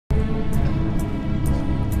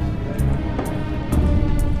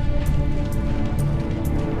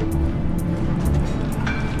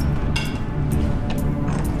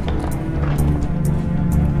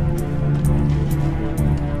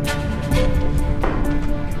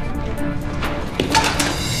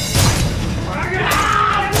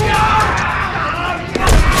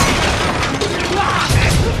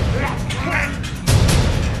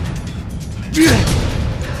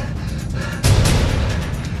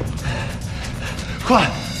快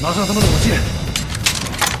拿上他们的武器！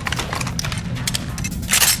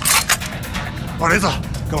二雷子，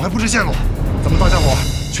赶快布置线路，咱们大家伙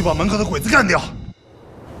去把门口的鬼子干掉。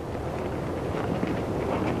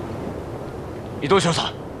移動少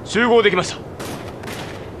佐、集合できました。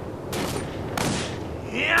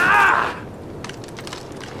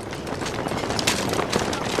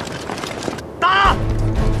打！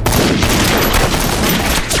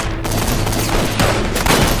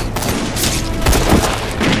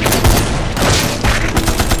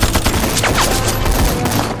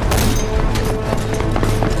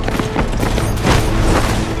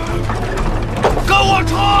跟我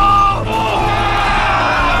冲！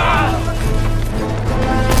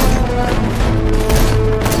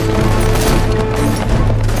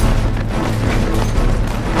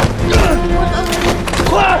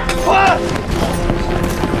 快！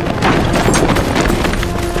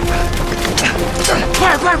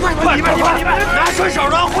里边！拿顺手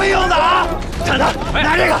装会用的啊！站着，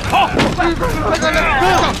拿这个。好，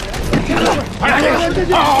拿这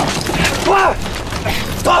个。好，快，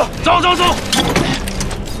走！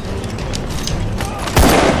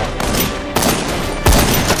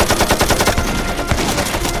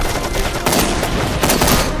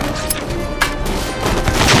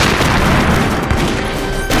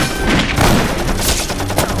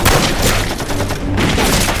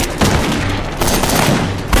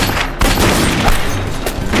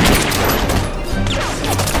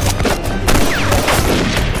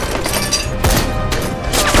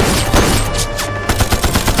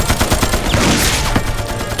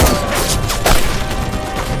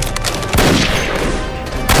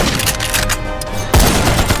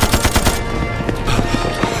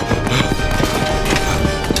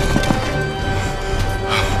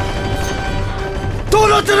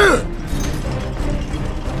之日，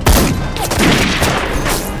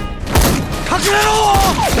看起来喽！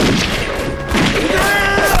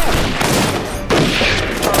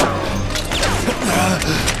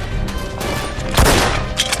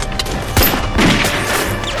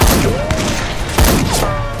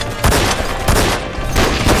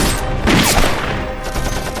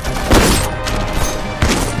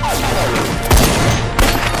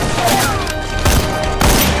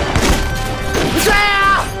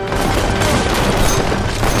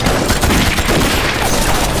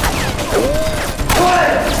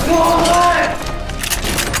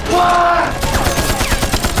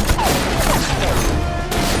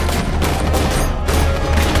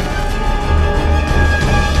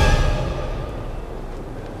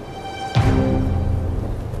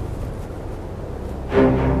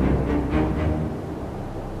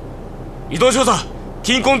移動少佐、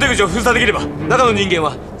金庫の出口を封鎖できれば中の人間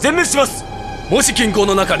は全滅します。もし金庫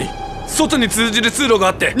の中に外に通じる通路が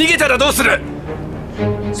あって逃げたらどうする？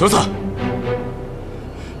少佐、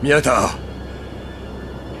宮田、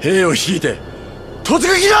兵を引いて突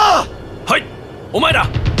撃だ！はい、お前ら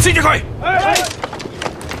ついてこい！はい。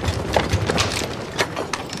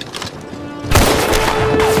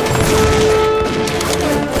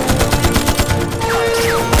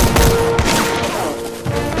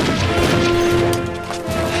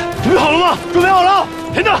 准备好了吗？准备好了，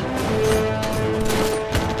田子，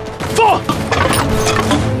走！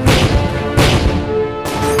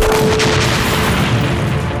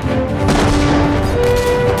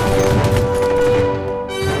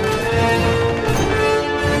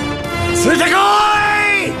ついてこ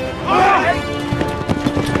い！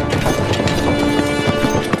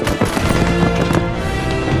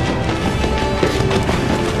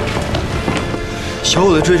小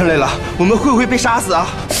鬼子追上来了，我们会不会被杀死啊？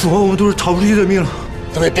 死亡我们都是逃不出去的命了。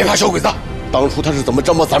咱们别怕小鬼子，当初他是怎么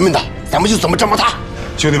折磨咱们的，咱们就怎么折磨他。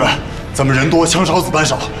兄弟们，咱们人多枪少子弹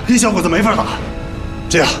少，跟小鬼子没法打。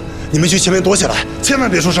这样，你们去前面躲起来，千万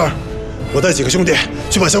别出声。我带几个兄弟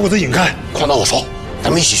去把小鬼子引开。矿到我手，咱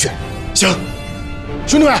们一起去。行，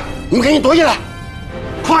兄弟们，你们赶紧躲起来，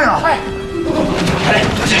快呀！快！来，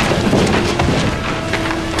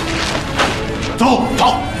走！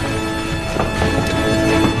走！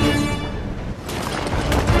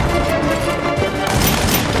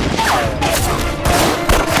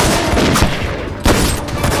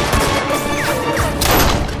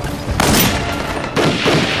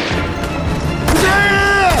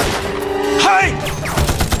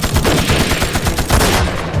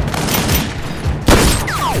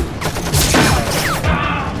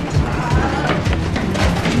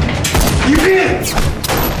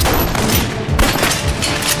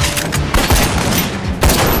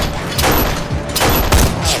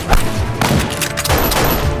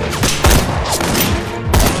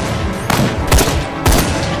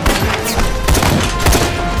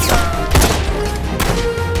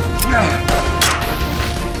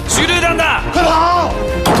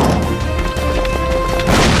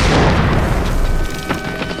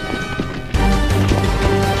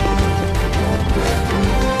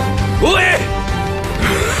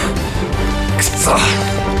走。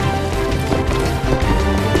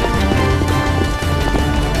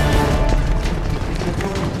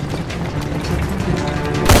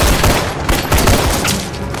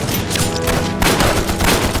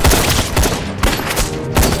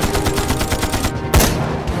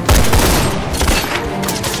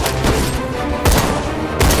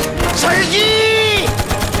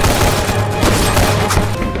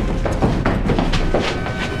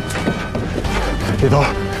李头，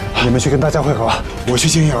你们去跟大家会合，我去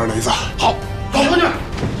接应二雷子。好，走过去。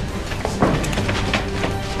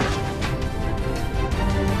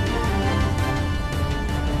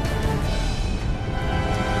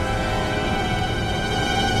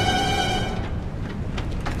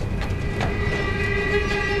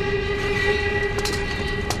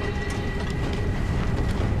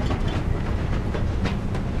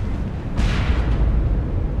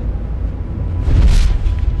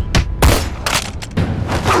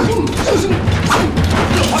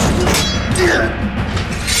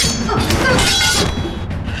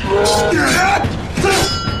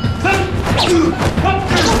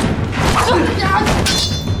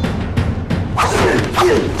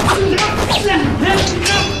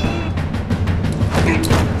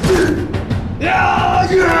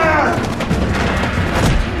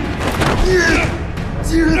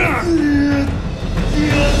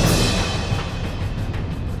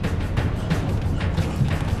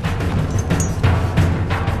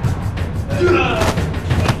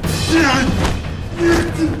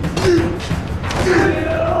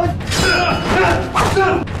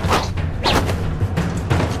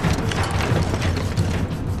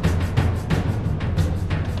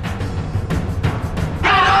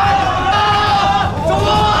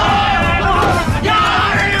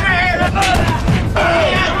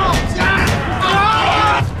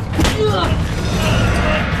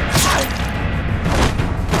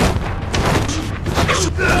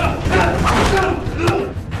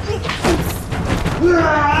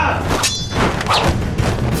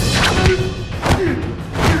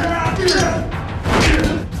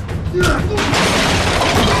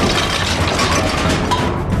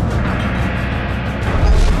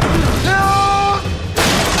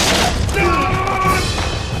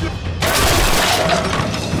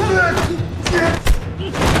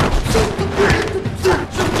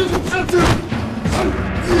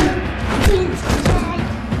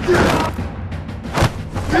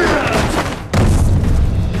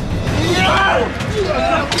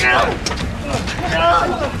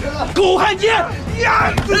狗汉奸！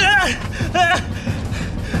呀！自己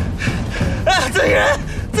人，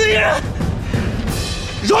自己人，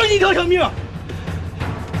饶你一条小命！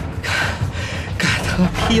敢他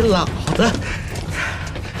劈老子！大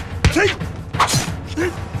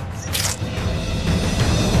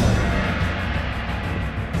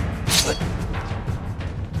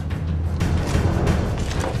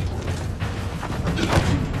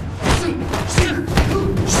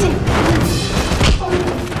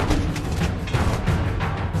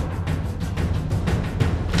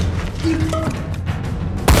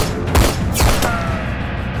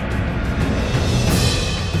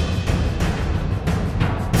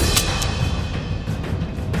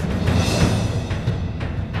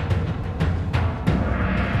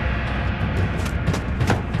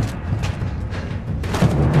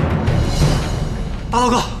报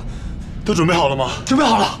告，都准备好了吗？准备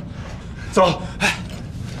好了，走。哎，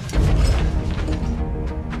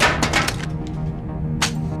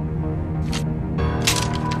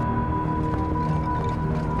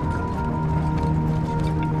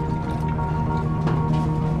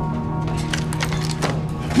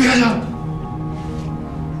别开枪！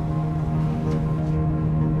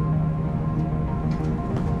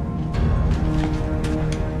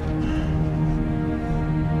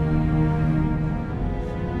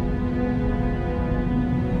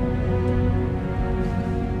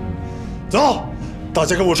走，大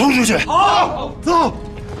家跟我冲出去！好，走。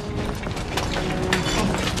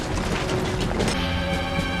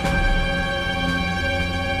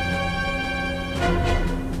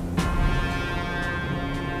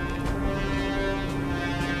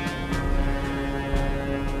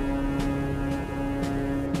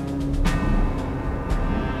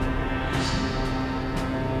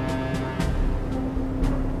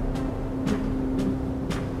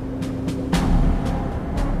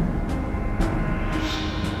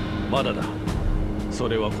まだだ。そ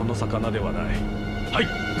れはこの魚ではない。はい。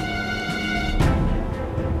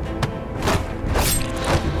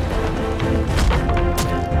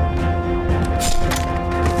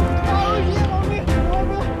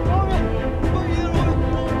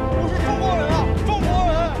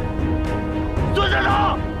孙站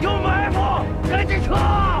长，有埋伏，赶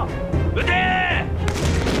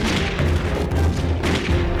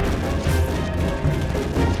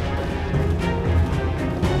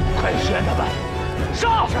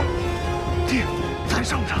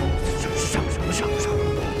上什么上？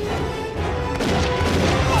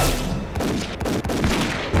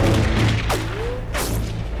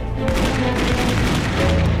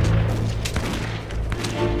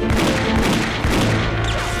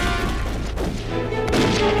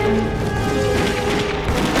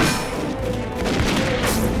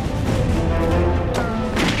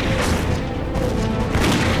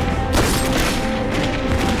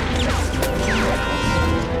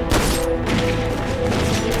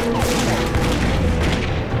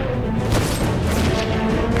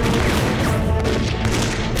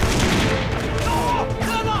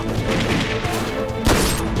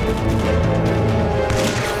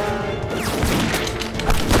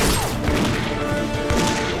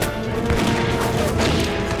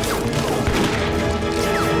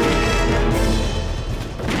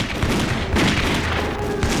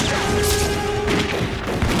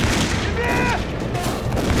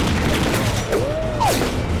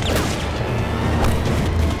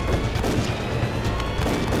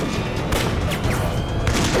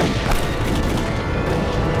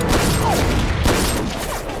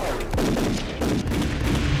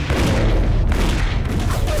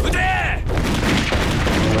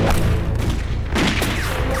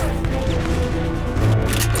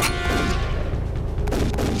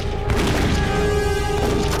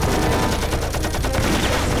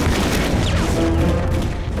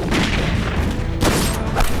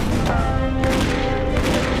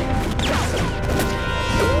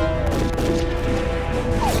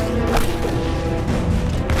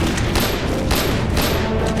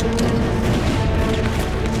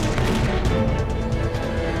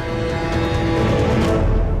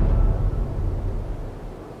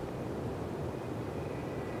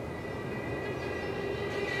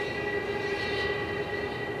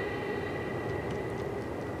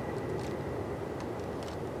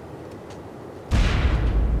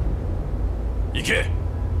 行け。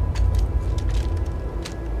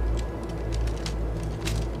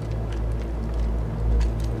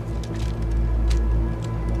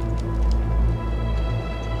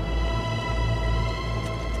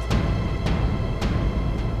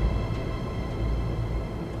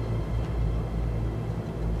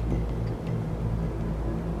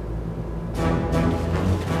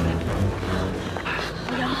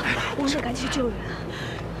我们赶紧去救人。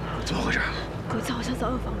怎么回事？鬼子好像早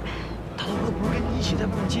有防备。 他老婆不是跟你一起在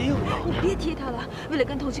部接应吗？你别提他了，为了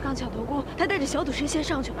跟通缉刚抢头功，他带着小赌神先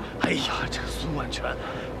上去了。哎呀，这个苏万全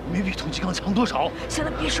没比通缉刚强多少。行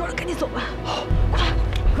了，别说了，赶紧走吧。好，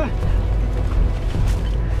快！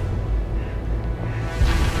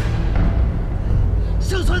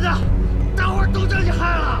姓孙的，大伙儿都叫你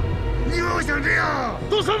害了。你以为我想这样？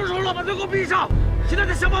都什么时候了，把门给我闭上！现在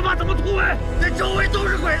得想办法怎么突围。这周围都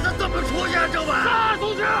是鬼子，怎么出去啊，郑文？杀，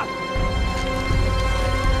同志！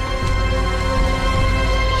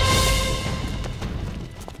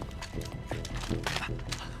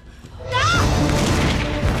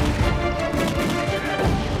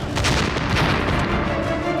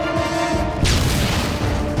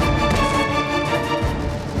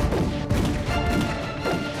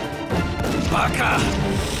 バカ！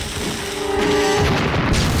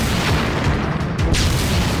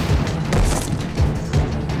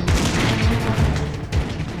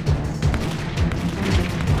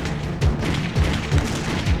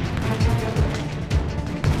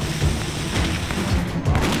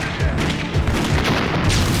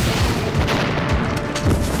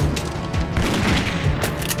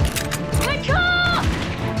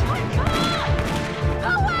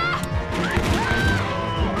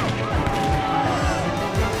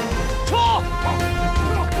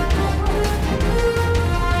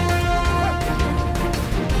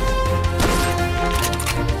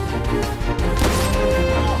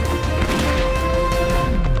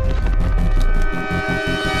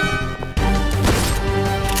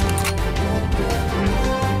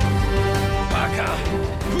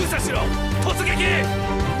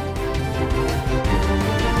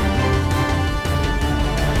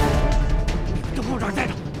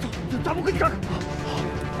咱们快点！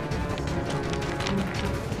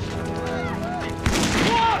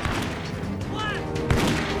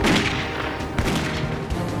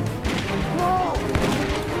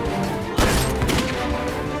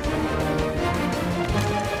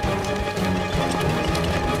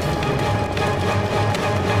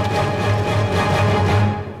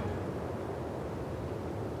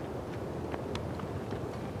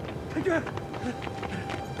太君，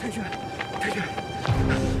太君，太君，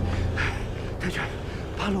太君，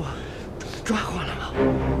八路抓回来了。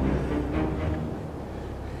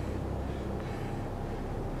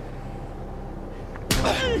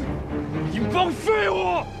你帮废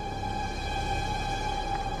物！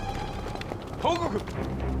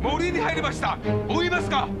国森に入りました。追います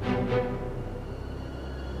か。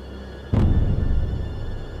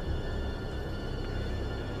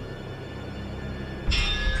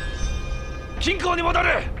金庫に戻る。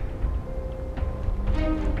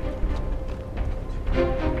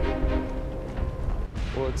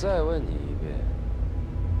我再问你一遍，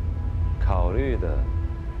考虑的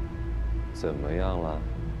怎么样了？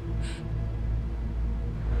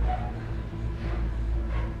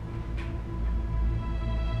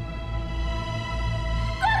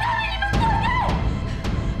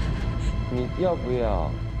你要不要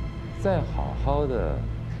再好好的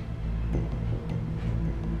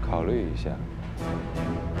考虑一下？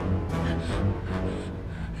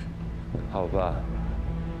好吧，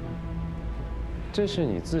这是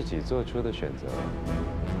你自己做出的选择，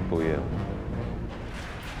不怨我。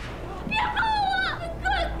别碰我！滚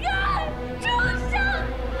开！畜生！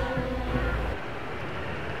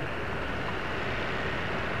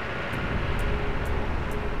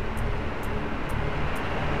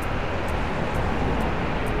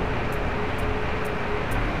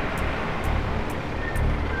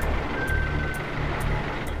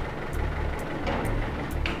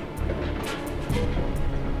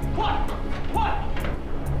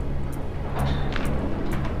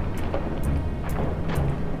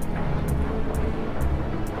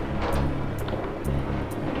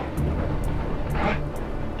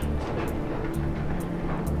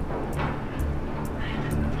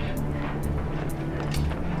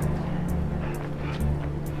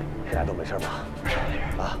大家都没事吧？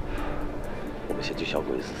啊，我们先去小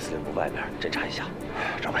鬼子司令部外面侦查一下。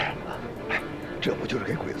张飞，哎，这不就是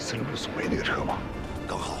给鬼子司令部送煤那个车吗？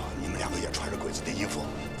刚好你们两个也穿着鬼子的衣服，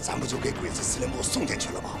咱不就给鬼子司令部送进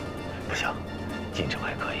去了吗？不行，进城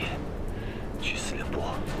还可以，去司令部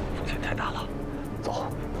风险太大了。走，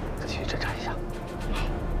再去侦查一下。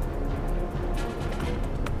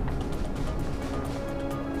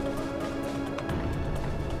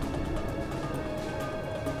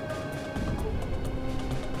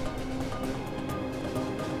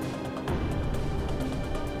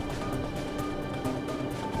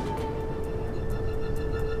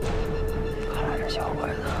小鬼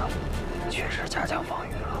子确实加强防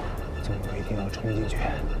御了，总有一定要冲进去，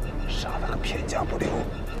杀他个片甲不留。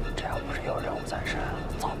这要不是有任务在身，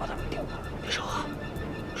早把他们丢了。别说话，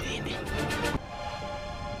注意隐蔽。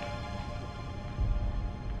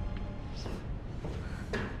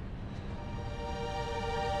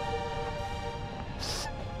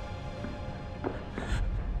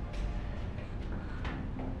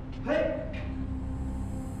嘿。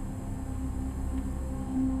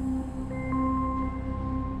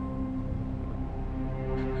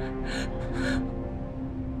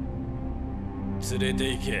連れ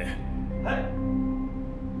て行け。はい。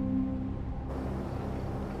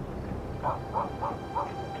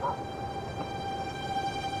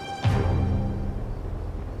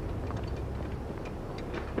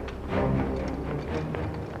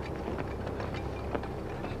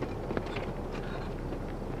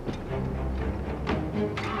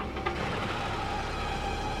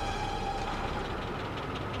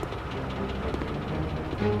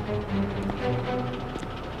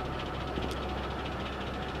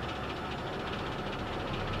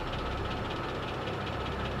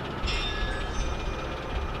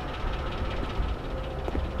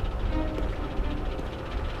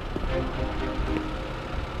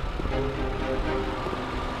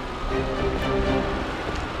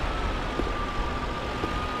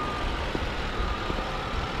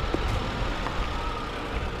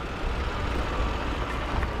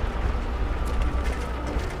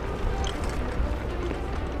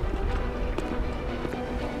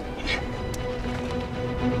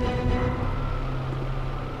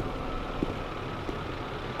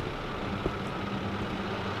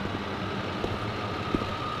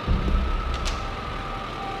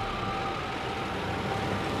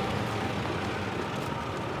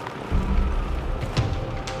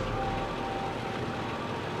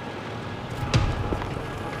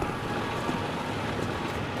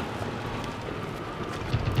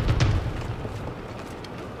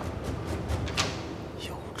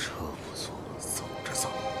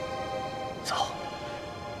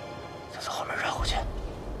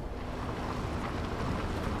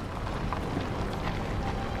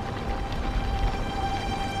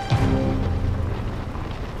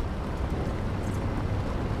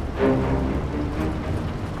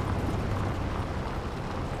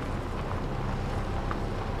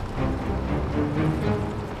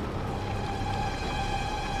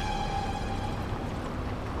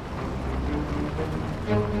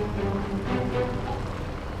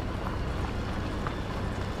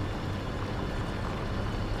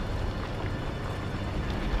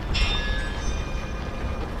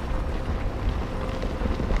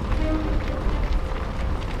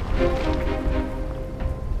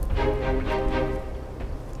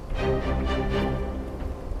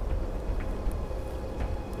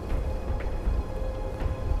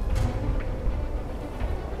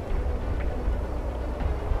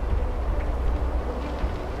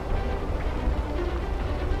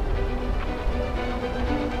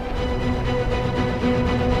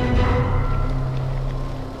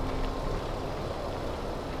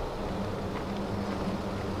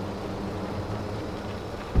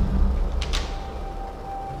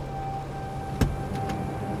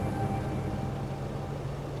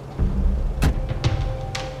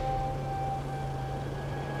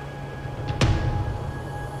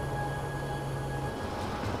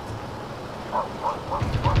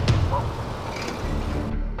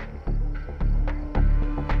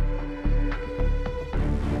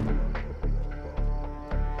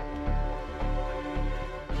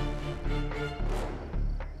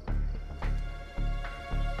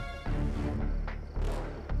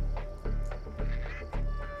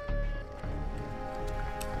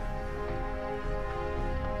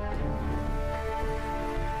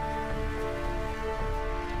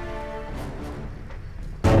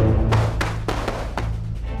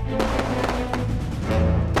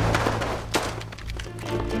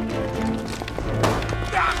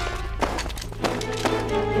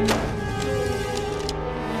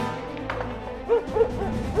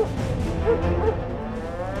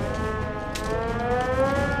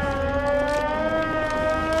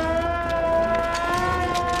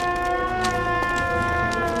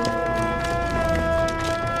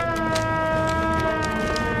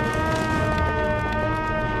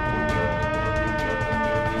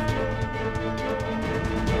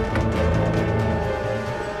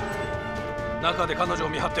中で彼女を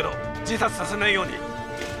見張ってろ。自殺させないように。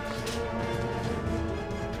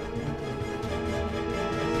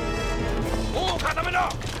門を固めろ。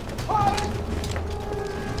はい。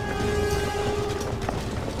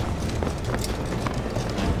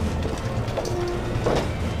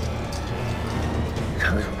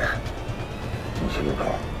陈卫兄弟，你去路口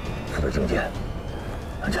负责证件。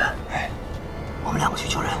安全，我们两个去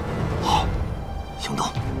救人。好，行动。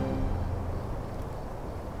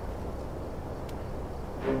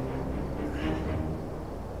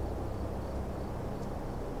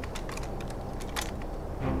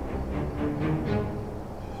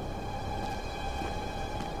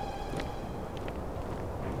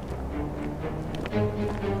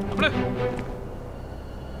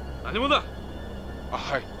 何者だ。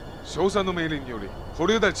はい、少佐の命令により捕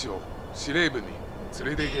虜たちを司令部に連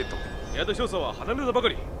れて行けと。宿少佐は離れたばか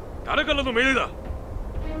り。誰からの命令だ。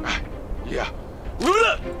いや、上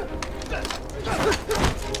だ。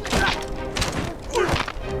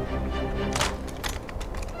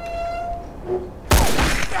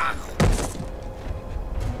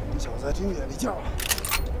小子还挺眼力劲儿。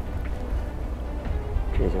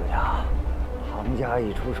这就叫行家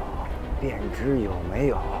一出手，便知有没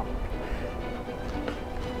有。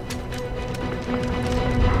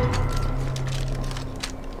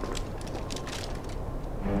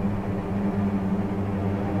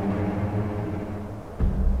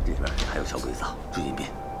 这边还有小鬼子，追紧兵。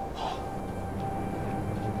好。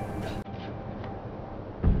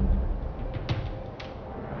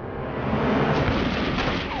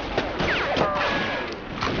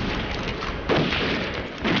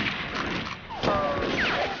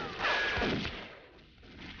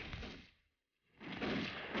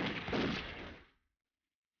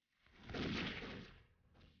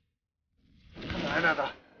奶奶的，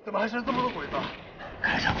怎么还剩这么多鬼子？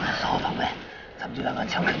看上鬼子扫好防备，咱们这两杆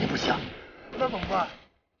枪肯定不行。那怎么办？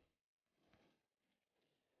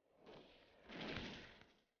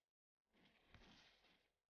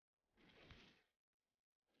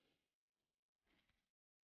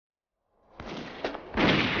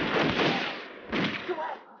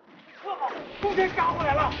 弓箭杀过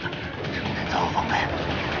来了，只能扫好防备。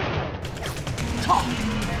操！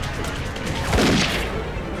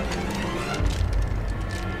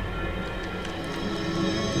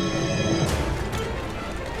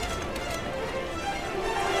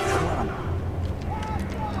车呢？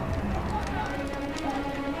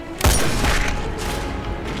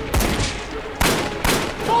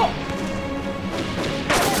走！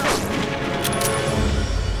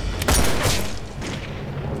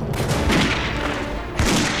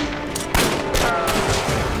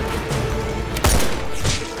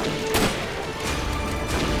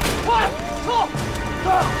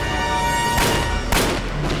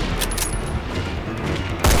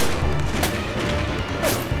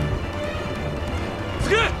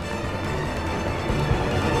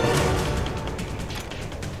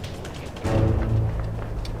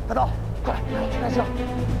 大刀，快开枪！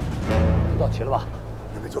毒道齐了吧？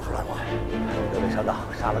也没救出来吗？德北上当，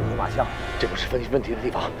杀了个马枪，这不是分析问题的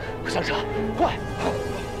地方。快上车，快！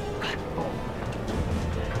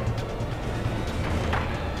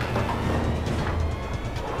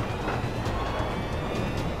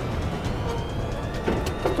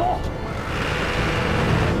走！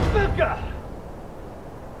那个！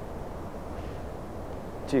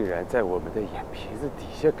竟然在我们的眼皮子底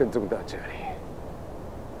下跟踪到这里。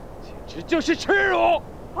 这就是耻辱！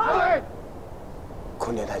哎，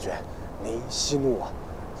坤田太君，您息怒啊！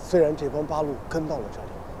虽然这帮八路跟到了这里，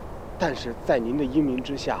但是在您的英明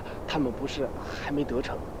之下，他们不是还没得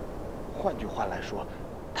逞。换句话来说，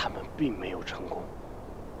他们并没有成功。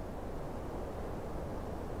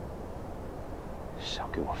少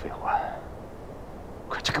给我废话！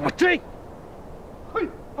快去给我追！嘿，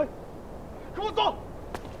嘿，跟我走！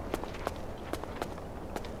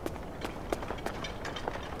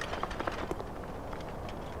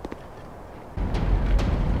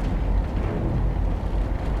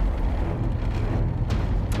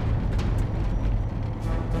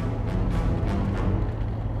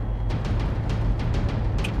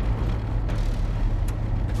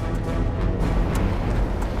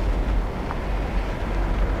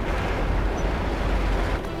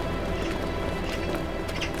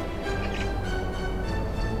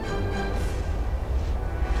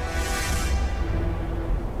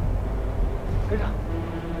 跟上。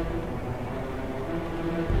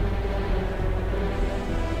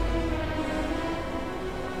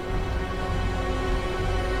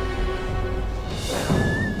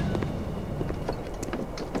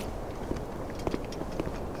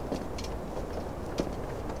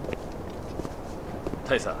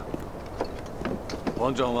大佐、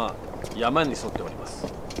本町は山に沿っておりま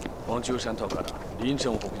す。本中山島から林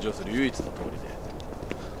村を北上する唯一の通りで、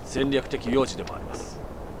戦略的要地でもあります。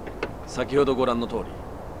先ほどご覧の通り、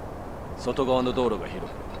外側の道路が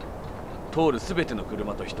広く、通るすべての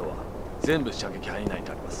車と人は全部射撃範囲内に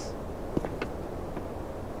あります。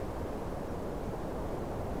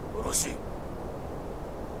よろしい。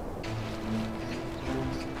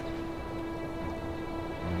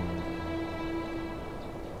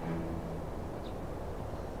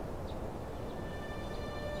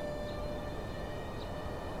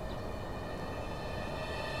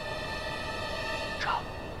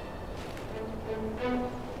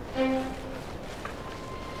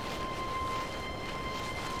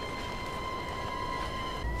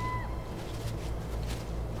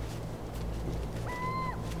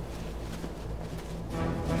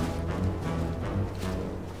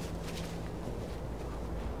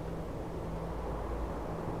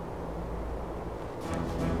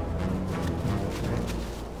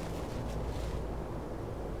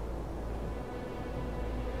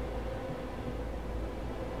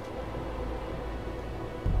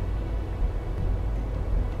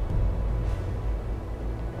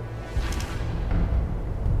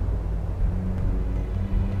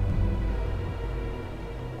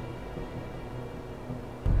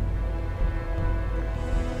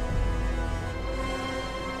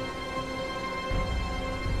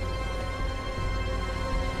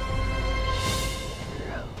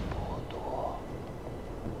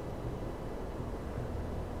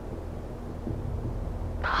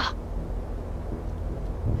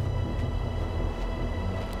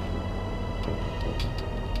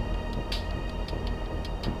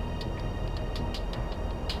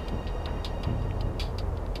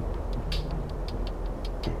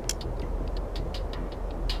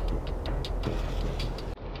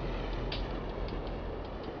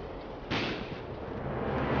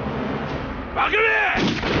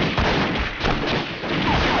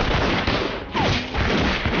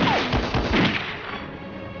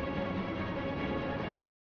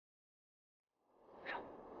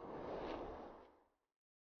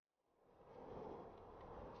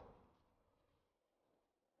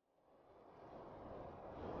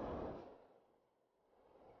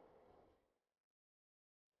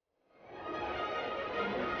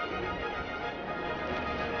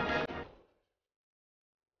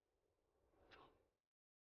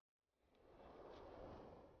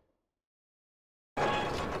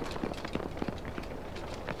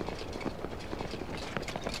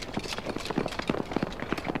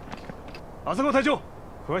浅川隊長、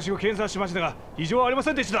詳しく検査しましたが異常はありま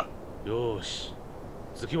せんでした。よし、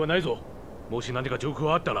次はないぞ。もし何か状況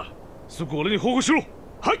があったらすぐ俺に報告しろ。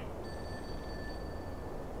はい。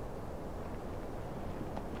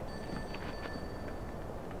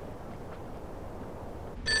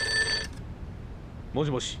も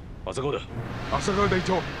しもし、浅川だ。浅川隊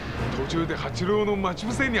長、途中で八郎の待ち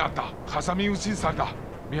伏せにあった。挟み撃ちされた。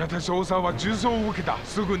宮田少佐は重傷を受けた。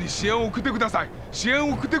すぐに支援を送ってください。支援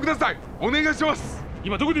を送ってください。お願いします。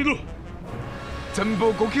今どこにいる？前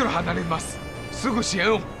方5キロ離れます。すぐ支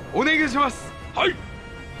援をお願いします。はい。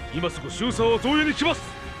今すぐ周佐を増援に来ます。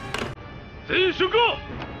全員集合！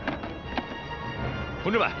同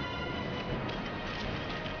志们，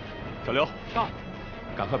小刘，到，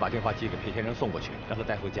赶快把电话机给裴先生送过去，让他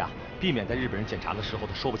带回家，避免在日本人检查的时候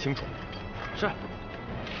他说不清楚。是。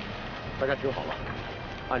大家听好了。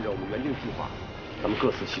按照我们原定计划，咱们各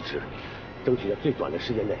司其职，争取在最短的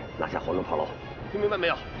时间内拿下黄城炮楼。听明白没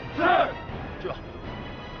有？是。去吧。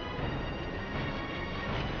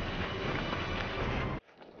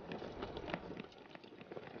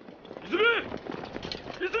泉，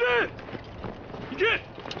泉，行け！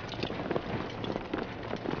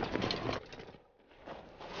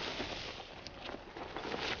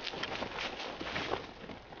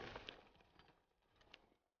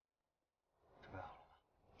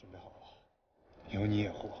有你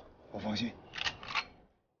掩护，我放心。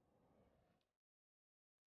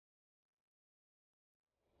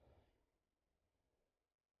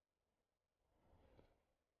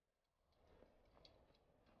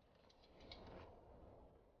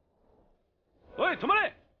おい、止ま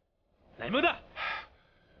れ！何者だ？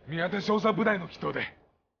宮田少佐部隊の人で。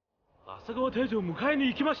浅川隊長を迎えに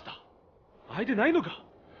行きました。相手ないのか？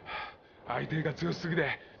相手が強すぎ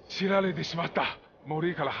て知られてしまった。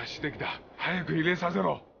森から走ってきた。早く入れさせ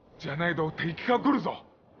ろ。じゃないと敵が来るぞ。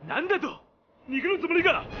なんだと？逃げるつもり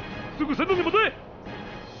か？すぐ先頭に戻れ！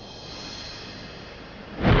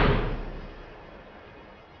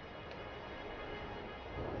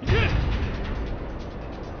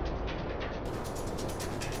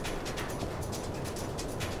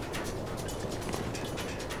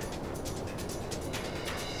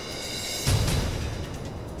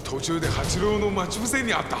途中で八郎の待ち伏せ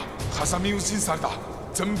にあった。挟み撃ちにされた。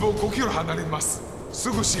前方5キロ離れます。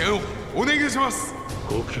すぐ支援をお願いします。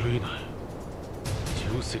5キロ以内銃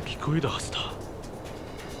声聞こえたはずだ。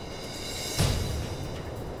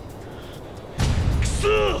くそ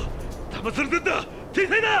ー、騙されてんだ。天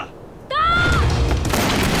才だ。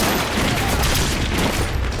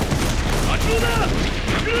八郎だ。八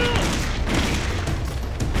郎。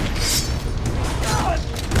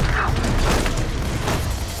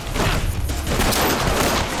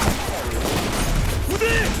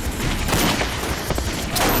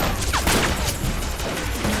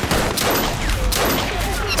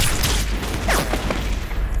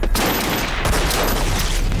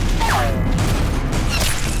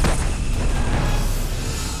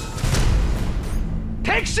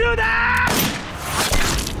敵襲だ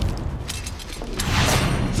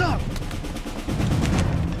ー！さあ！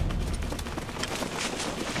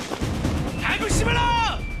早く閉めろ！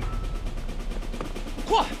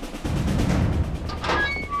快！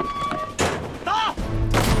打！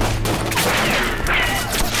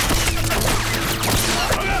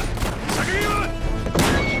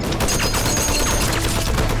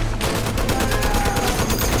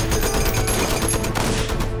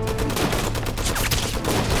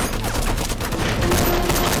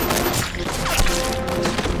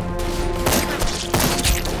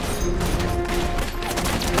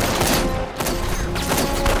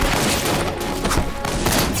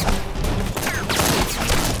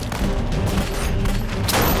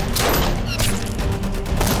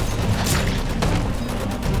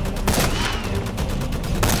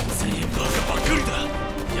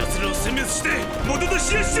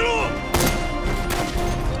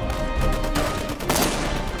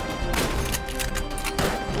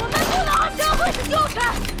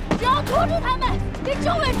只要拖住他们，给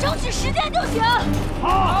政委争取时间就行。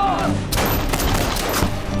好。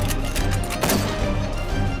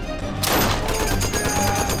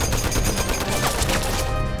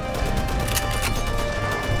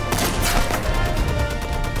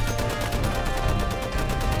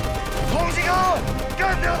空气高，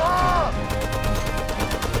干掉他！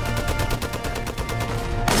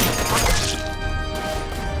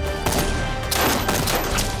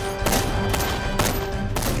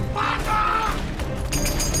 快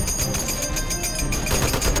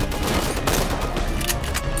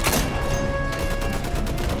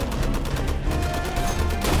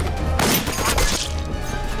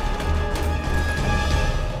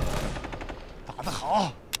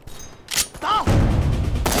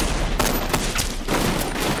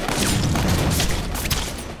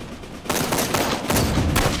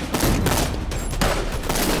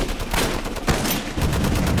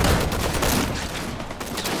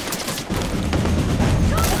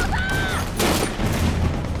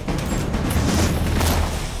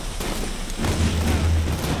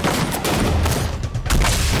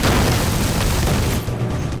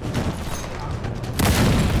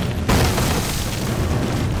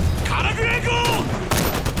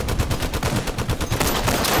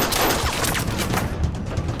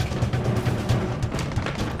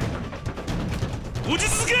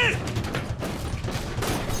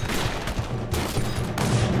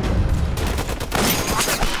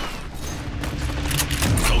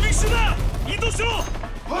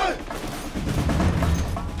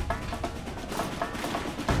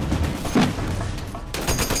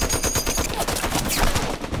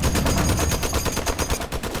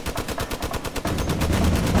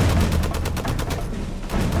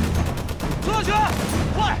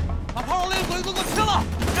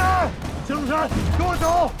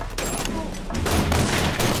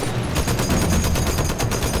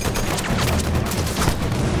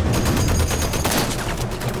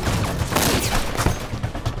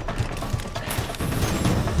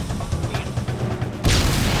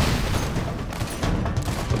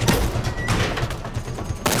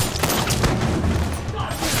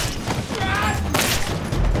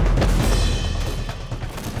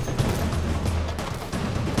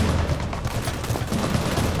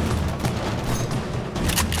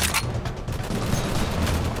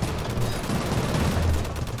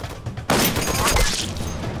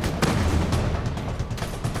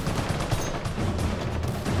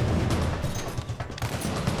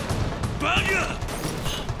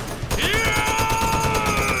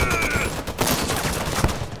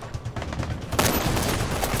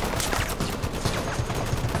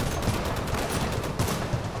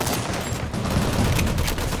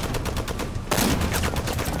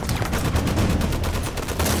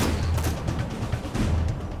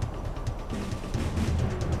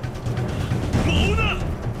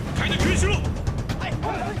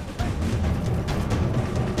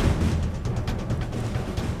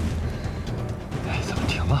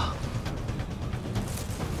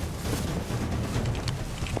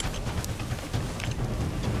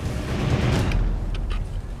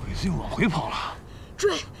子又往回跑了。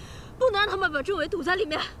追，不能让他们把政委堵在里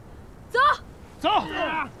面。走，走。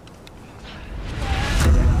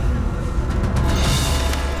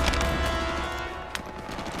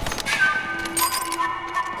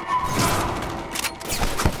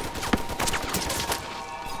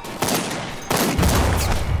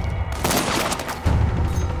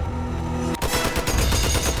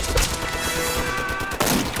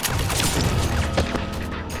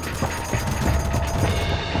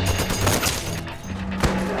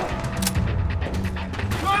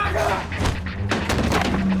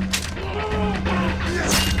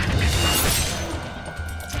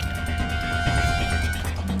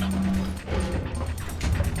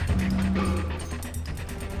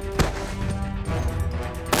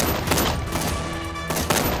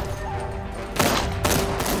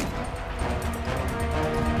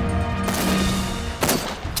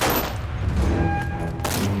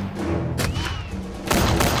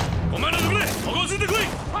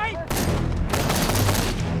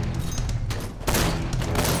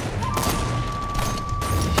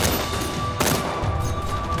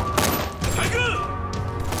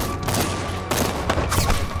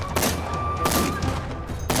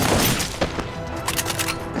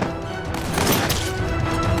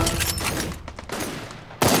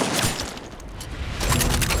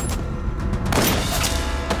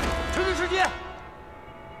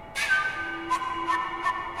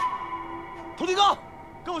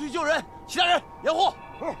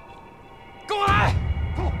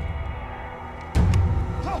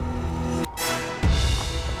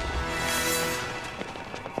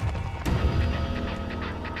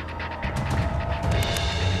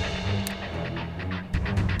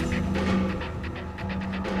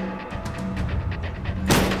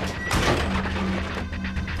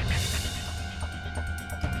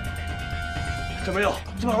这没有，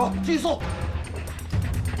这把楼继续搜。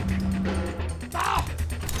打！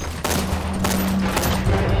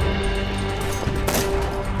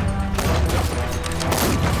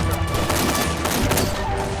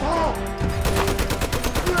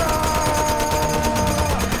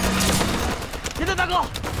别动，大哥！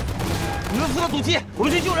你们负责堵击，我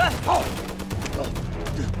们去救人。好。走。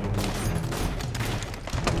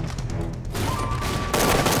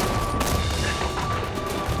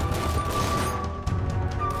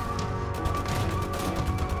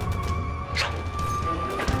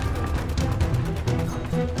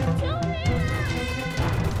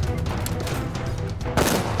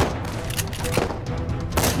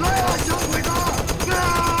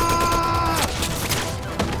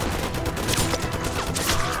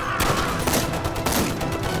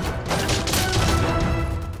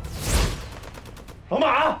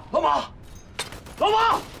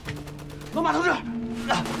老马同志，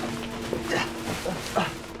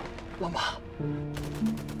老马，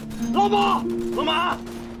老马，老马，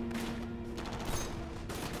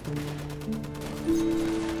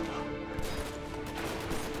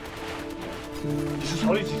你是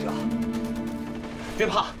乔丽记者，别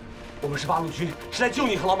怕，我们是八路军，是来救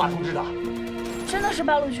你和老马同志的。真的是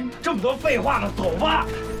八路军吗？这么多废话呢，走吧。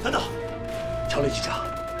等等，乔丽记者，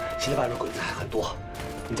现在外面鬼子还很多，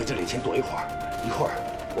你在这里先躲一会儿，一会儿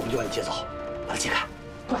我们就按你接走，把他解开，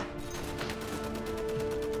快！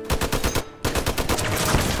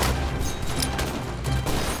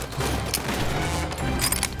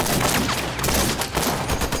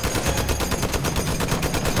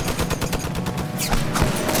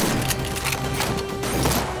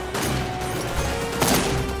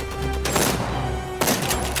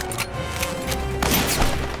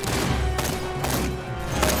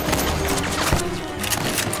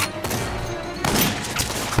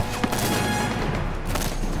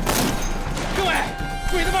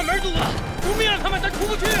鬼子把门堵了，不灭了他们，咱出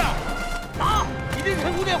不去啊！打！一定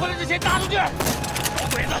趁5点回来之前打出去！老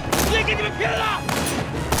鬼子，别给你们骗了！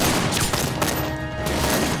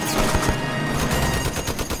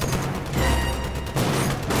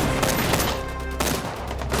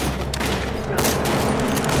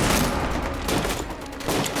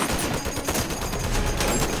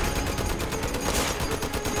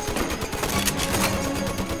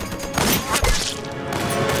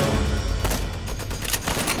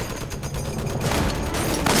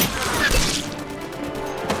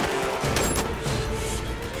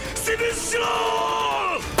起来！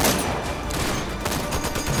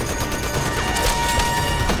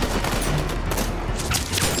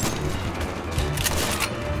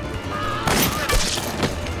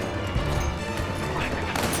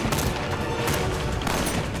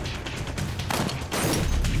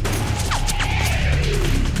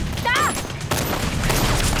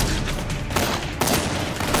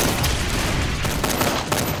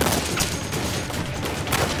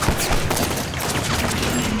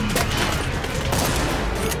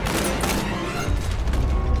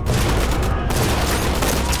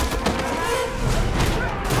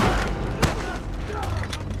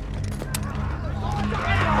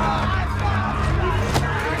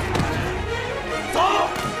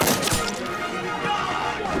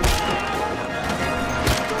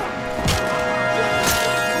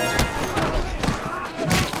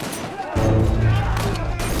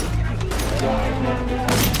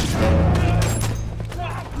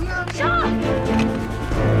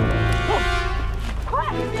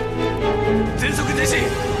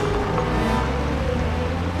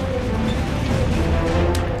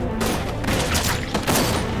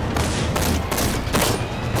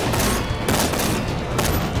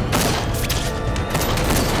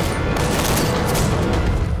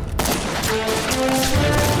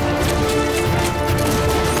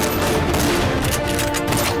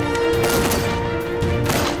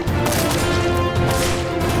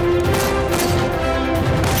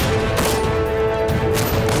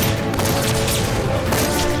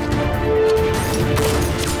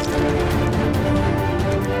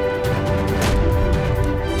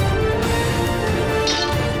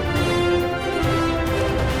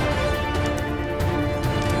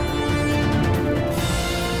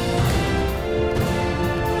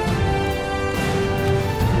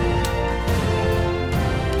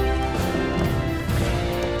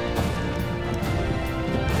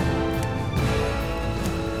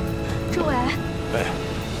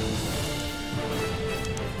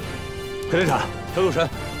裴连长，田路神，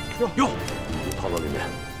哟，你跑到里面，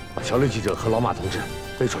把乔林记者和老马同志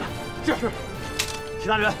背出来。是。其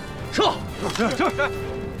他人撤。是。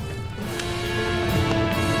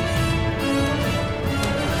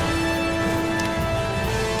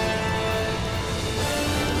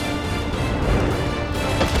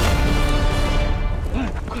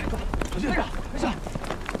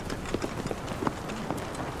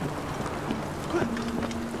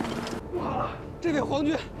这位皇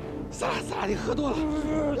军，撒的喝多了，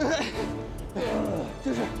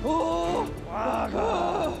就是喝，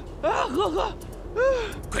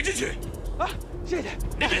快进去！啊，谢谢。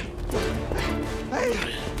那边。哎呀，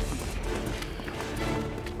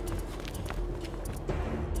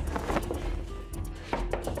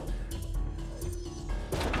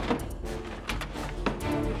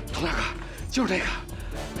佟大哥，就是这个。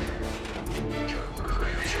我可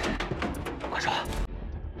有趣，快说。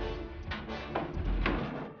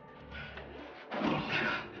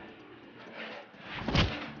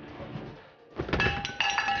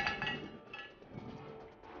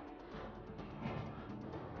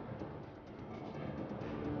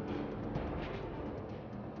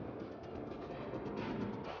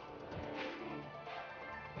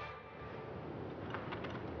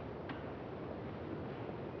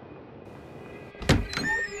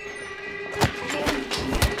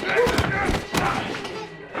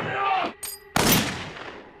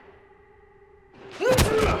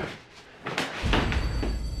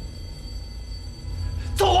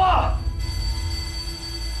走啊！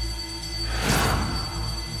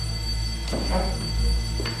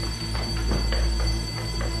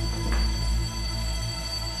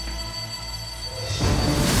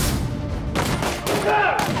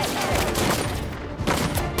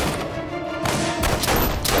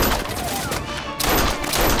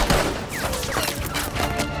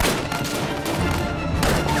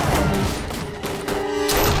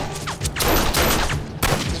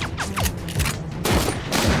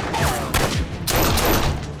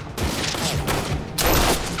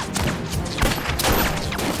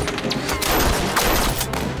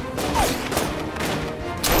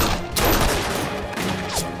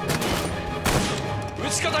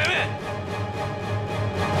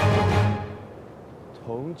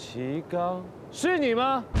童其刚，是你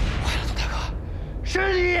吗？坏了，大哥，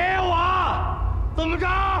是你爷爷我，怎么着？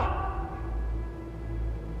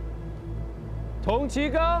童其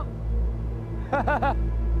刚，哈哈哈！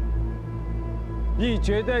你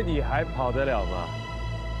觉得你还跑得了吗？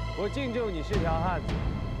我敬重你是条汉子。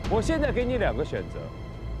我现在给你2个选择。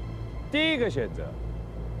第一个选择，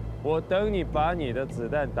我等你把你的子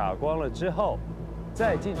弹打光了之后，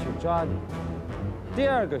再进去抓你。第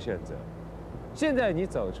2个选择。现在你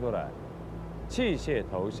走出来，弃械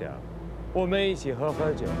投降，我们一起喝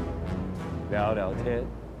酒，聊聊天。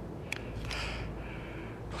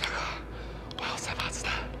陆大哥，我要3把子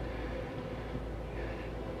弹。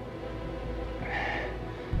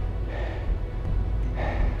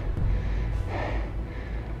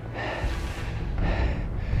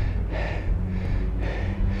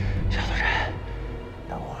小组长，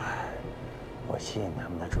等会儿我吸引他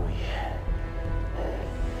们的注意。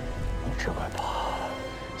你只管跑，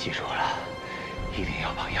记住了，一定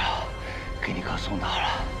要把药给你哥送到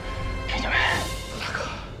了，听见没？陆大哥，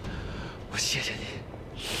我谢谢你，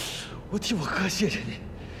我替我哥谢谢你，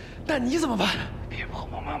但你怎么办？别婆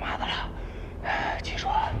婆妈妈的了，记住，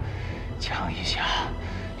枪一响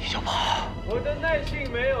你就跑。我的耐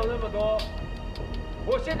性没有那么多，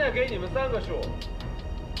我现在给你们3个数，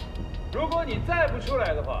如果你再不出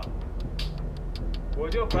来的话，我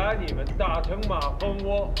就把你们打成马蜂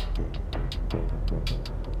窝。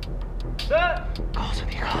3，告诉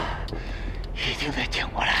你哥，一定得挺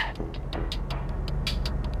过来。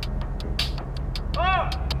2，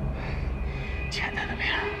欠他的命，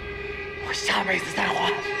我下辈子再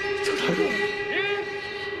还。周大哥。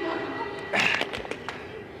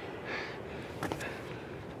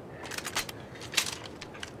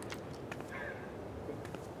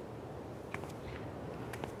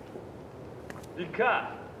你看，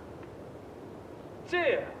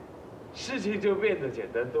这样事情就变得简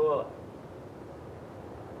单多了。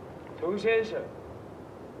童先生，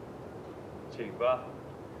请吧。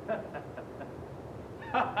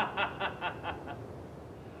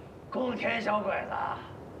宫田小鬼子，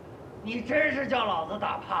你真是叫老子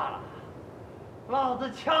打怕了。老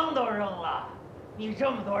子枪都扔了，你这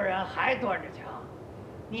么多人还端着枪，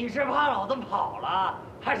你是怕老子跑了，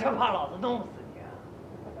还是怕老子弄死你啊？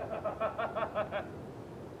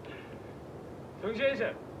童先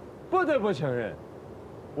生，不得不承认，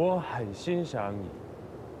我很欣赏你，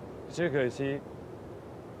只可惜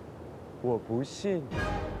我不信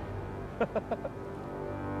你。捕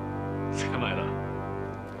まえろ。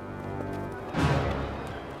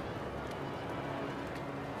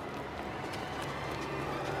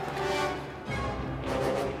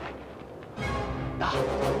打！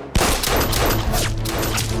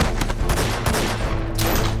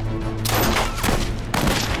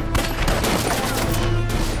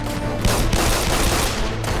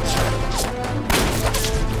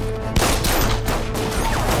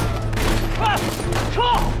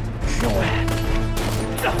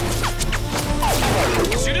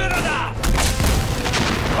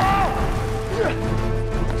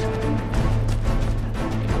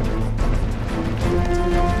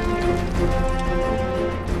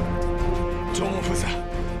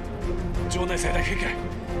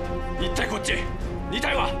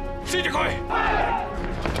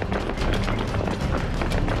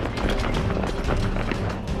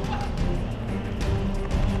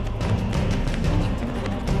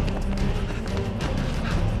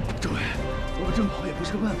这么跑也不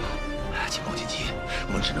是个办法。情况紧急，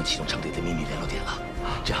我们只能启动城里的秘密联络点了。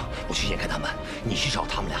这样，我去掩盖他们，你去找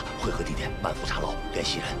他们俩汇合地点万福茶楼，联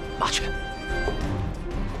系人麻雀。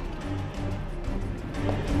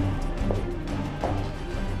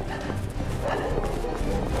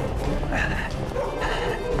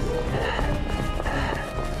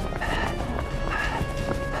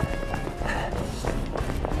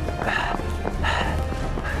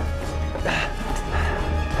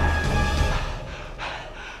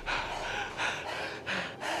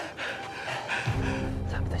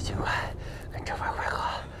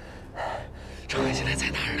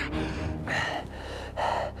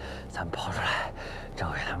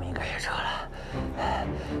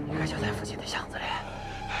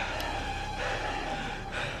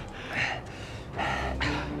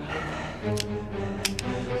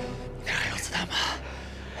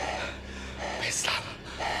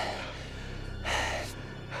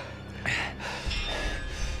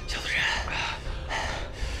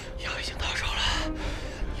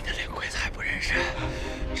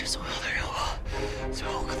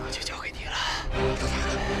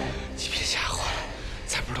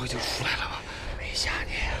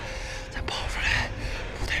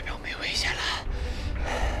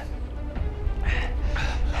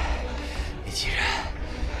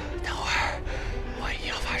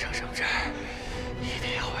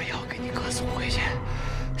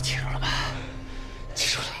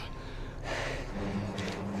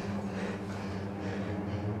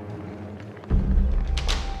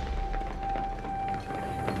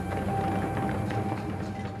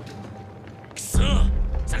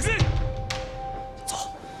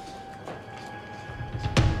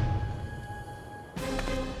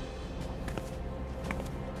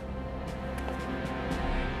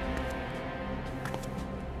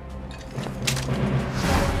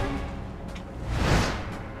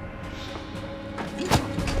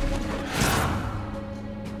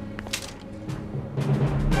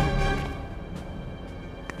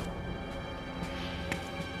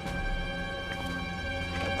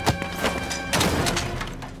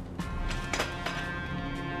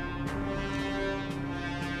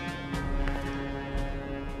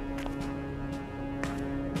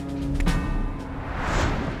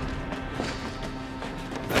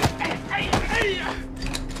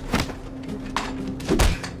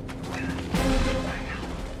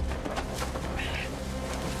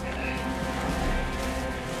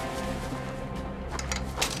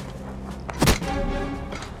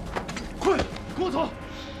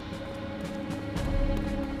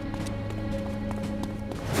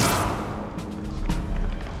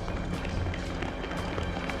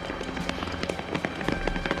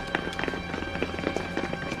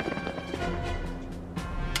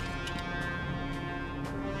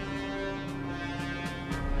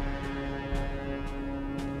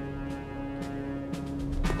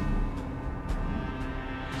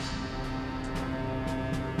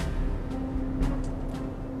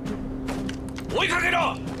 追いかけ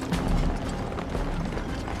ろ！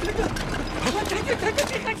太君，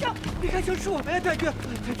别开枪！别开枪，是我们呀，太君！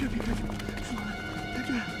太君，别开枪，是我们！太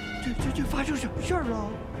君，这发生什么事儿了？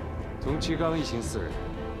从七刚一行4人，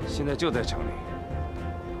现在就在城里。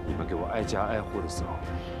你们给我挨家挨户的搜，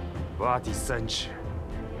挖第3尺，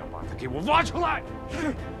要把他给我挖出来！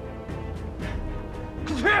是。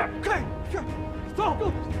去，是，走。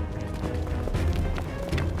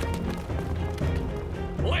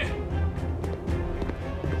喂。 太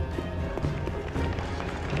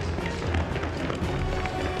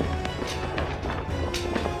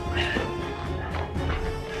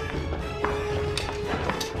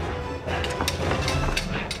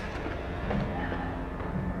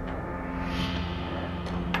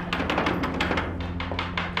君，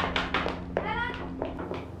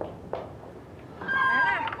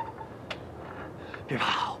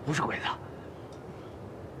不是鬼子。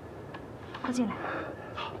快进来。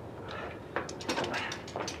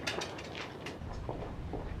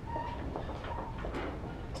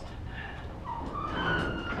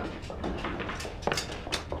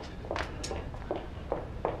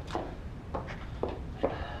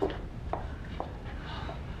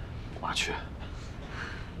哪去？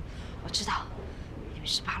我知道，你们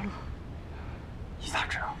是八路。你咋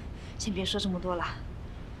知道？先别说这么多了，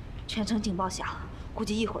全城警报响，估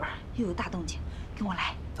计一会儿又有大动静。跟我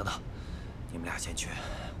来。等等，你们俩先去，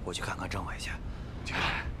我去看看政委去。姐，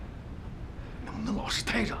能不能老实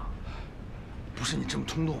待着？不是你这么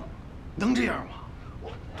冲动，能这样吗？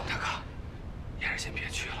大哥，你还是先别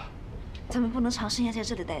去了。咱们不能长时间在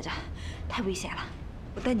这里待着，太危险了。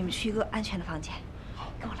我带你们去一个安全的房间。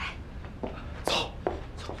跟我来。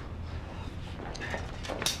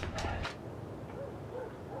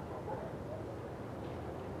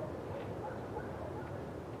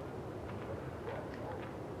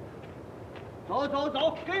 走走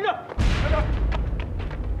走，跟着，快点！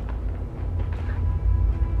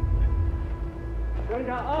跟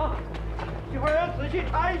上啊！一会儿要仔细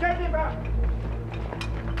查一下这边。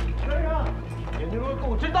跟上！眼睛都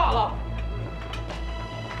够真大了。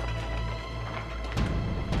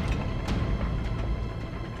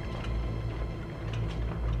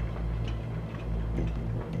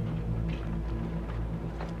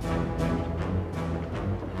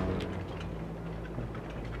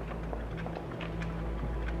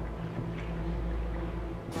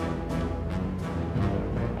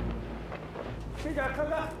看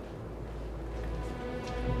看，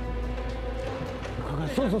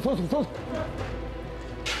搜索搜索搜索！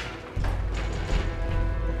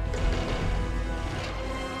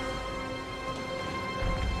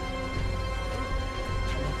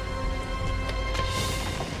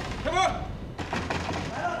开门！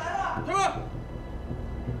来了来了！开门！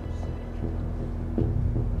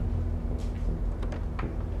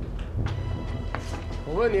我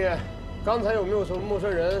问你，刚才有没有什么陌生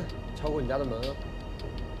人敲过你家的门啊？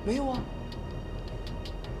 没有啊！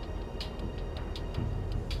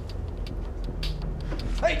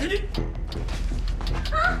哎，太君！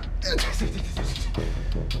啊！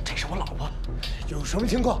这是我老婆。有什么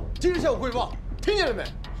情况，今日向我汇报，听见了没？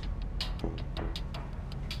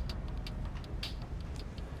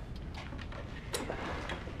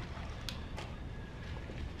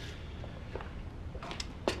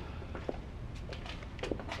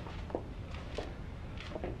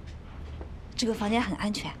这个房间很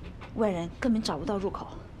安全，外人根本找不到入口。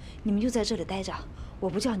你们就在这里待着，我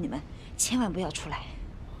不叫你们，千万不要出来。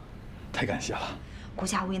太感谢了。国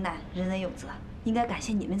家危难，人人有责，应该感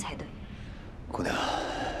谢你们才对。姑娘，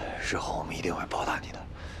日后我们一定会报答你的。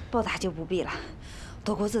报答就不必了，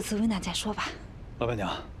躲过这次危难再说吧。老板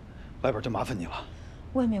娘，外边就麻烦你了。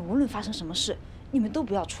外面无论发生什么事，你们都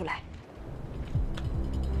不要出来。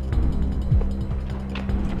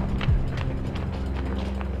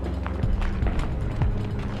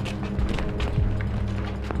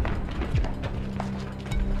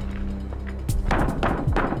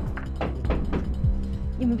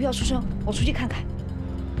 你们不要出声，我出去看看。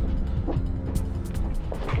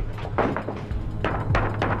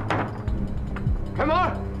开门！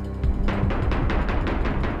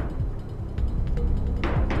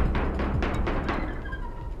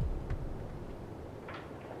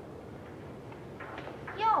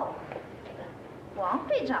哟，王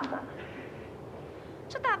会长啊，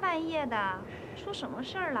这大半夜的，出什么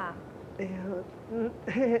事儿了？哎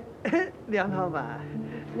呀，梁老板，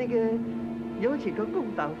那个。 有几个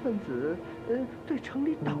共党分子，对城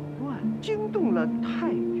里捣乱，惊动了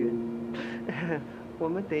太军，我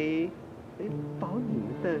们得保你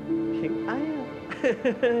们的平安呀。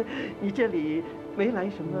你这里没来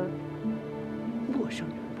什么陌生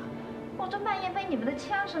人吧？我这半夜被你们的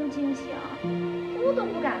枪声惊醒，屋都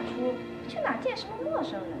不敢出，去哪见什么陌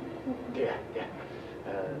生人？爹，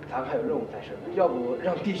咱还有任务在身，要不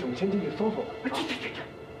让弟兄先进去搜搜吧？去。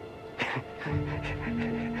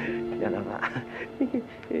 梁老板，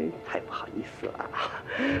太不好意思了，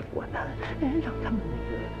我呢让他们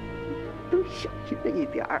都小心了一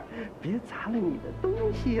点儿，别砸了你的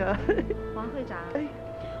东西啊。王会长，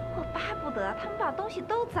我巴不得他们把东西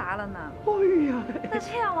都砸了呢。哎呀，那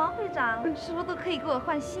这样王会长是不是都可以给我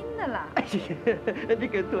换新的了？哎呀，这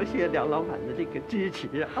个多谢梁老板的这个支持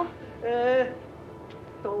啊，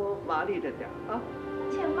都麻利着点啊。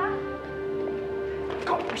请吧。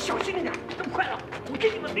 告诉我小心一点，这么快了，我给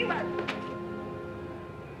你们明白。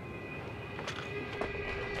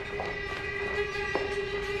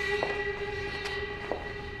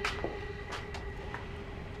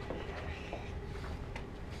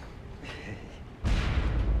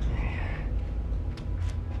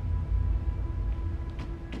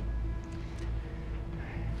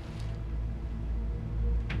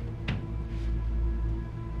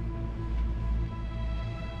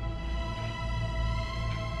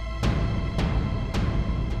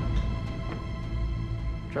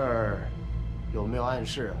这儿有没有暗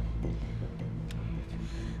示？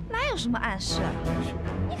哪有什么暗示？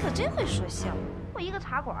你可真会说笑。我一个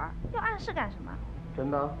茶馆要暗示干什么？真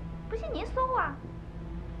的？不信您搜啊。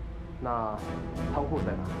那仓库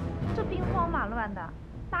在哪？这兵荒马乱的，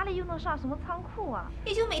哪里用得上什么仓库啊？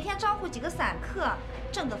也就每天招呼几个散客，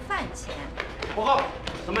挣个饭钱。报告，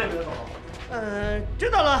什么也没有找到。知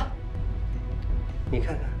道了。你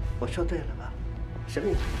看看，我说对了吧？什么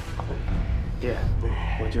也没有。爹，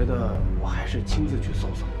我觉得我还是亲自去搜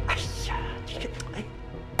搜。哎呀，这个，哎，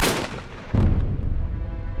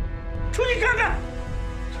出去看看。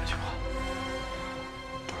什么情况？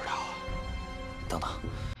不知道啊。等等，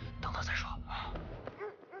等等再说。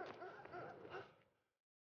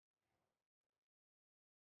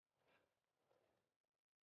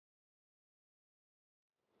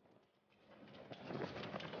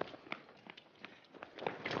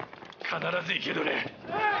必ず行けどね。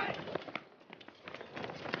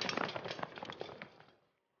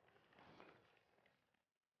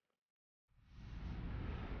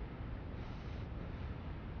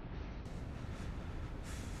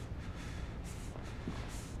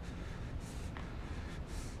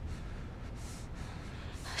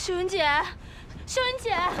秀云姐，秀云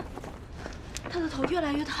姐，她的头越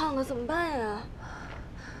来越烫了，怎么办呀？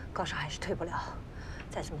高烧还是退不了，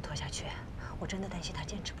再这么拖下去，我真的担心她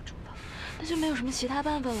坚持不住了。那就没有什么其他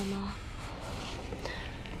办法了吗？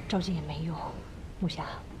着急也没用，木霞，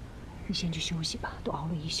你先去休息吧，都熬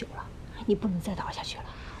了1宿了，你不能再倒下去了。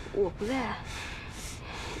我不累，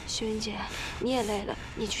秀云姐，你也累了，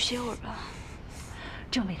你去歇会儿吧。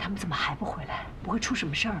政委他们怎么还不回来？不会出什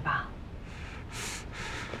么事儿吧？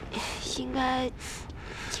应该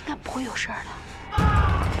不会有事儿的。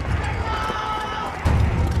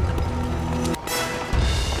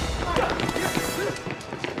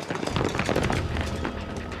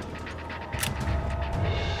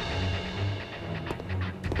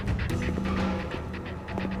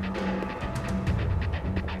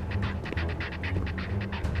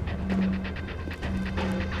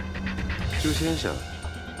朱先生，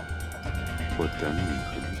我等你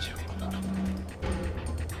很久了。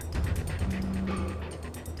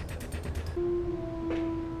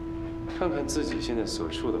看看自己现在所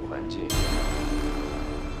处的环境，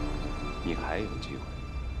你还有机会。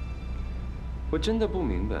我真的不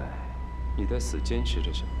明白你在死坚持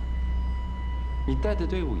着什么。你带的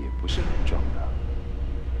队伍也不是很壮大，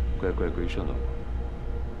乖乖归顺了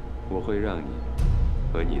我，我会让你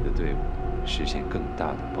和你的队伍实现更大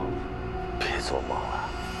的抱负。别做梦了，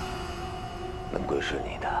能归顺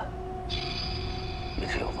你的，也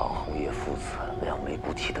只有王红叶父子两眉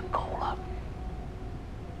不提的狗了。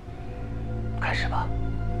开始吧，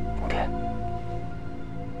吴天。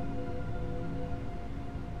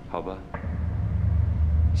好吧，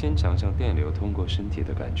先尝尝电流通过身体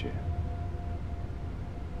的感觉，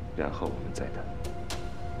然后我们再谈。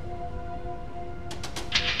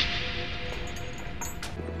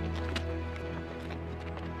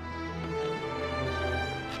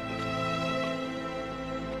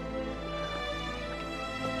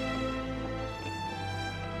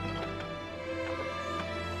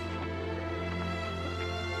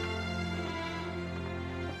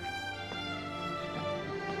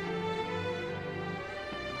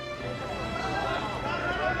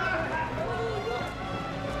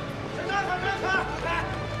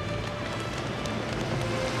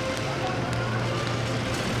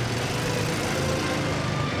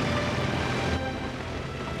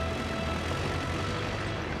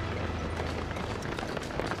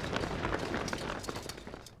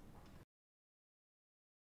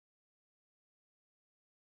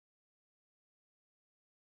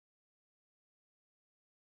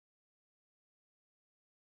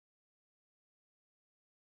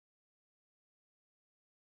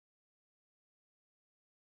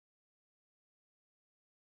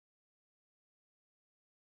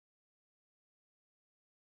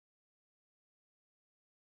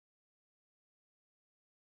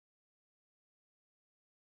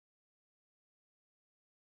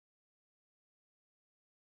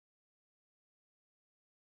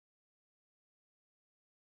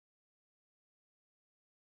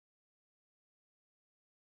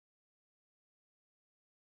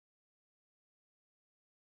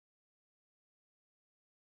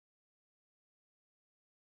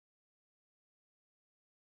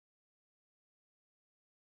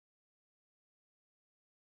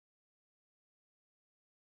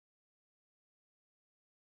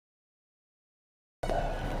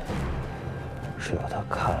只有他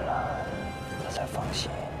看了，他才放心。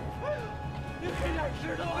出て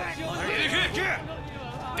いけ！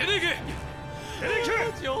出ていけ！出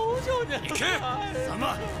来！求求你了！行け！什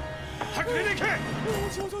么？快出来！我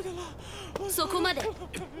求求你了！そこまで。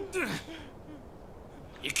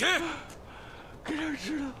行け！给点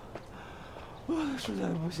吃的，我实在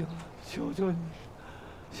不行了，求求你，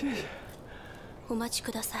谢谢。お待ち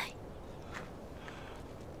ください。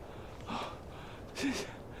谢谢。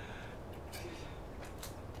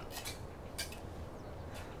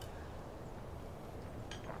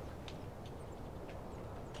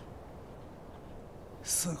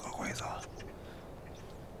 4个柜子。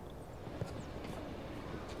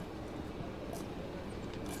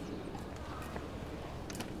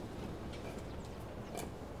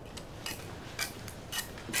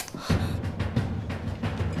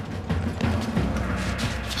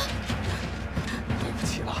对不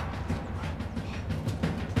起了。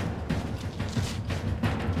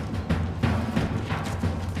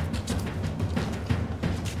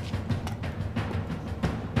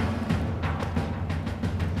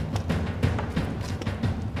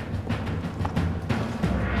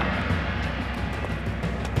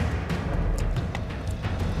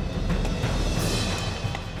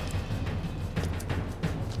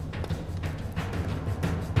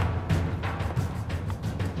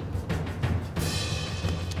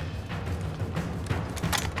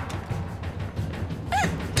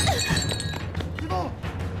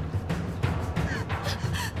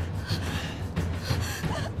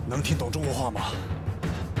能听懂中国话吗？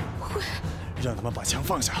会。让他们把枪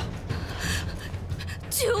放下。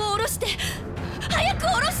銃を下ろして、早く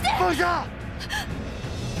下ろして。放下！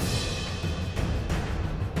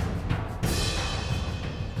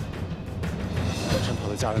陈跑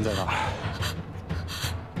的家人在哪儿？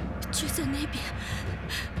就在那边，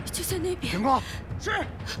就在那边。情况是。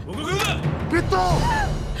别动！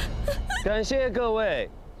感谢各位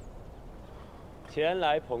前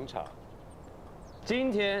来捧场。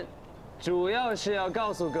 今天主要是要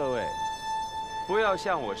告诉各位，不要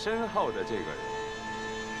像我身后的这个人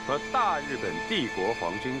和大日本帝国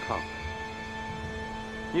皇军抗衡。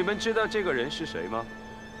你们知道这个人是谁吗？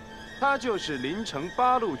他就是临城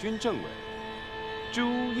八路军政委朱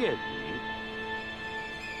彦明。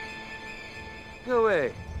各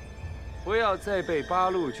位，不要再被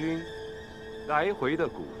八路军来回的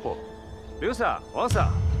蛊惑。刘萨、王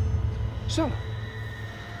萨，上来。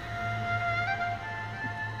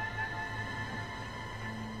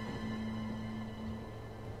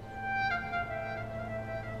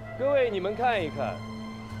 各位，你们看一看，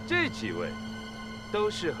这几位都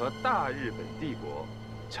是和大日本帝国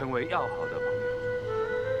成为要好的朋友。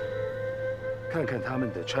看看他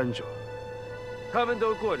们的穿着，他们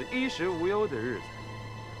都过着衣食无忧的日子，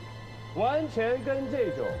完全跟这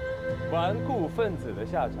种顽固分子的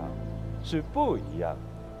下场是不一样的，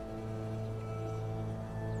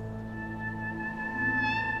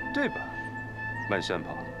对吧，满山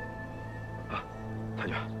跑？啊，谭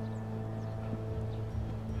军。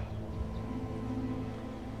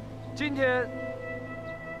 今天，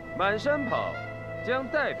满山跑将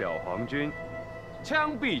代表皇军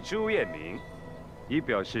枪毙朱彦明，以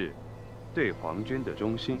表示对皇军的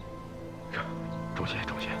忠心。忠心，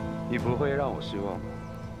忠心，你不会让我失望吧？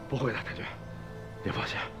不会的，太君，您放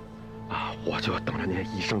心，啊，我就等着您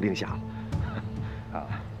一声令下了。好。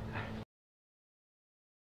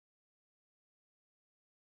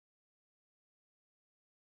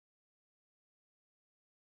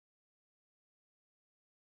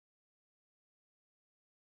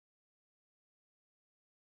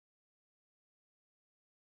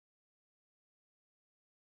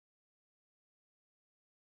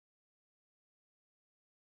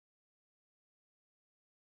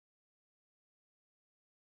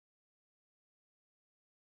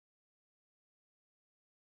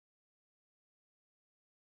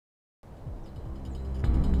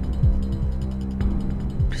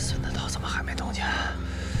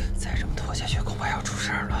再这么拖下去，恐怕要出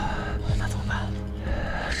事儿了。那怎么办？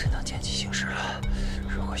只能见机行事了。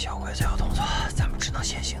如果小鬼子有动作，咱们只能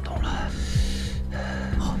先行动了。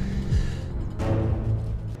好，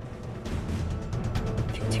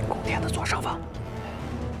挺进宫殿的左上方。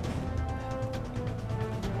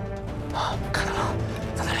啊，看到了，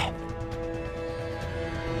在那里。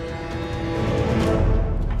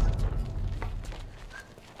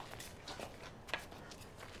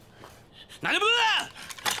 哪里不对？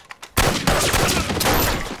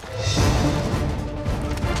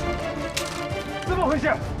怎么回事？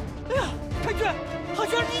哎呀，太君，好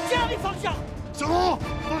像离家里方向。小龙，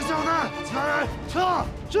方向呢？其他人撤！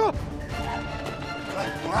是。来，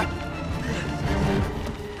我来。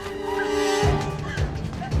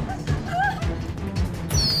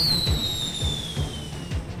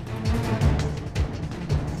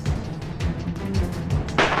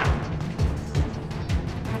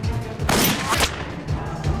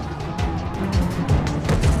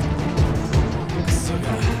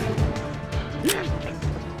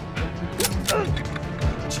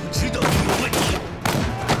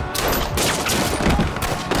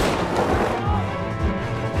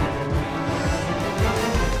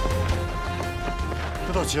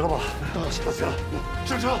这到齐了吧？到齐了，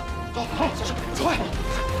上车！好，快！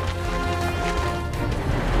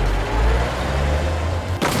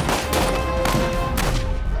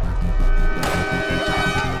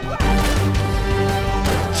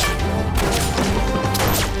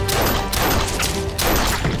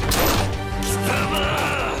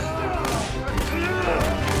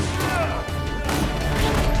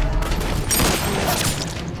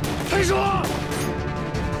开说！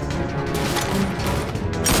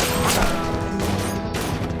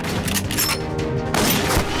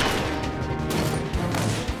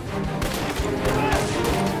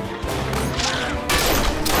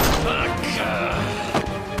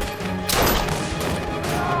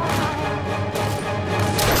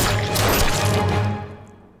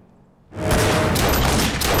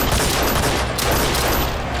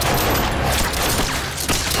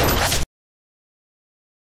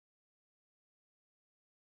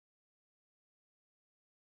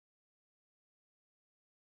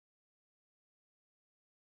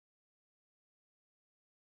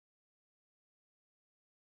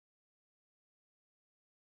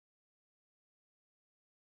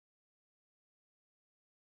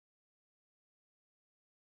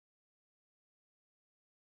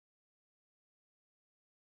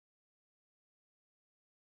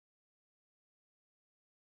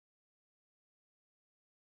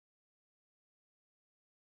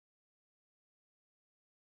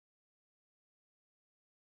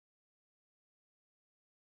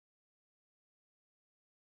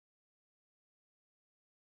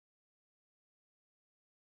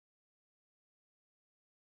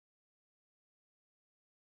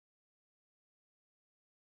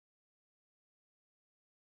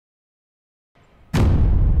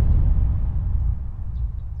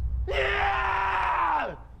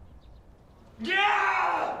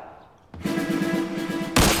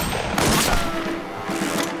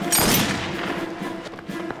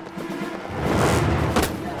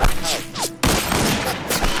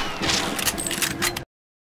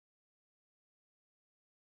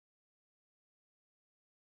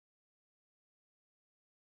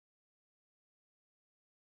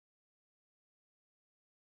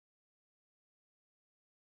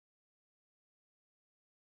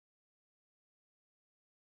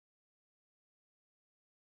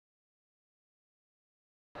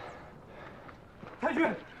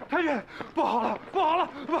太君，不好了，不好了！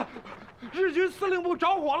不，日军司令部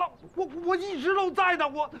着火了，我一直都在呢，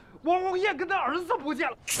王王爷跟他儿子不见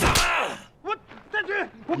了。太君，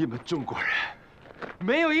你们中国人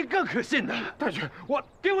没有一个可信的。太君，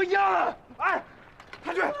给我压了！哎，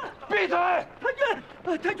太君，闭嘴！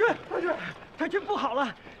太君不好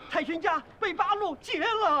了，太君家被八路劫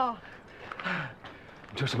了。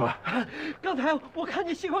你说什么？刚才我看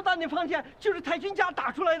见信号弹那方向就是太君家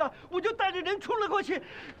打出来的，我就带着人冲了过去，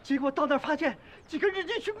结果到那儿发现几个日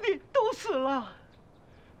军兄弟都死了。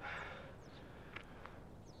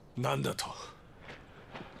なんだと。